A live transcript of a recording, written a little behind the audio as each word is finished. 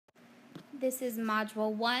This is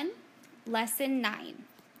Module 1, Lesson 9.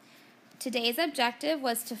 Today's objective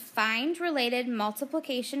was to find related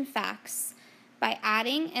multiplication facts by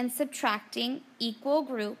adding and subtracting equal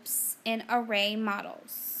groups in array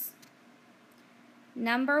models.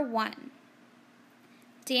 Number 1.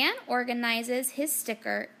 Dan organizes his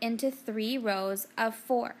sticker into 3 rows of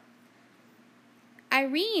 4.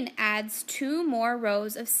 Irene adds 2 more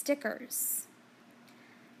rows of stickers.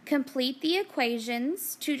 Complete the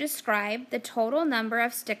equations to describe the total number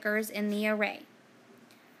of stickers in the array.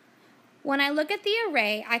 When I look at the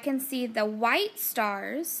array, I can see the white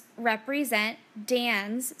stars represent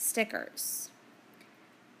Dan's stickers.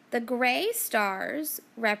 The gray stars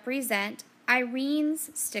represent Irene's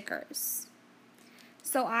stickers.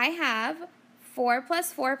 So I have 4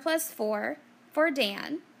 plus 4 plus 4 for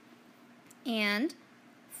Dan and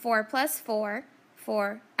 4 plus 4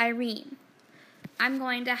 for Irene. I'm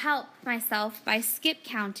going to help myself by skip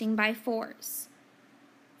counting by 4s.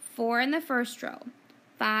 4 in the first row,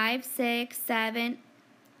 5, 6, 7,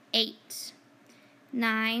 8,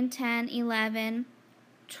 9, 10, 11,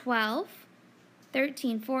 12,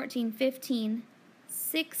 13, 14, 15,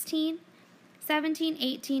 16, 17,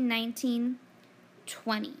 18, 19,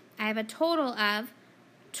 20. I have a total of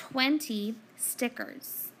 20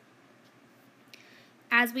 stickers.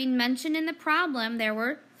 As we mentioned in the problem, there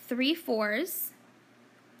were 3 4s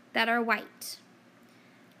that are white.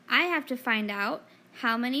 I have to find out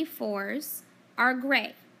how many 4s are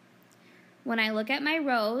gray. When I look at my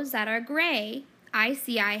rows that are gray, I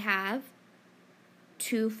see I have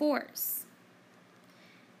 2 4s.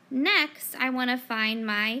 Next, I want to find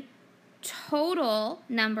my total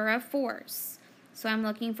number of 4s. So I'm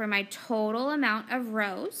looking for my total amount of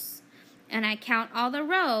rows, and I count all the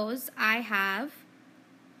rows. I have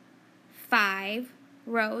 5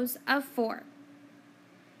 rows of 4.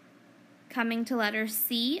 Coming to letter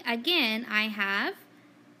C, again, I have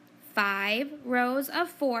 5 rows of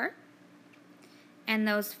 4, and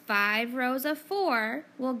those 5 rows of 4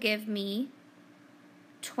 will give me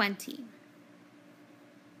 20.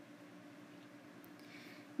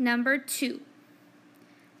 Number 2,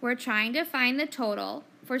 we're trying to find the total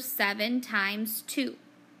for 7 times 2.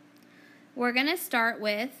 We're going to start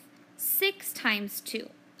with 6 times 2,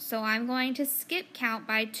 so I'm going to skip count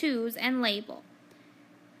by 2s and label.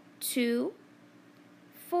 2,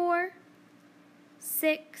 4,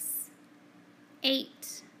 6,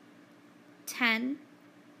 8, 10,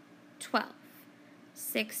 12.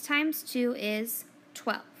 6 times 2 is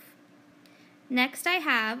 12. Next I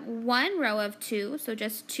have 1 row of 2, so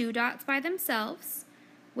just 2 dots by themselves,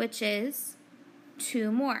 which is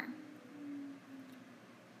 2 more.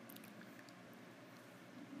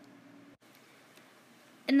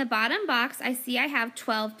 In the bottom box, I see I have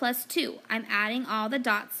 12 plus 2. I'm adding all the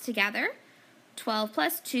dots together. 12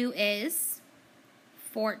 plus 2 is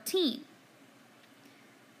 14.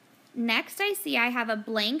 Next, I see I have a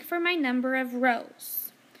blank for my number of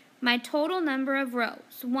rows. My total number of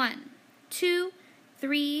rows, 1, 2,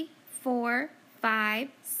 3, 4, 5,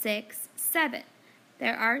 6, 7.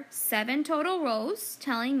 There are 7 total rows,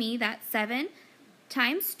 telling me that 7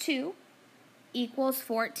 times 2 equals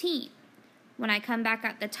 14. When I come back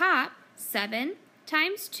at the top, 7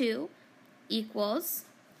 times 2 equals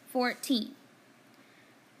 14.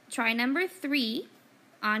 Try number 3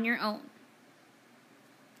 on your own.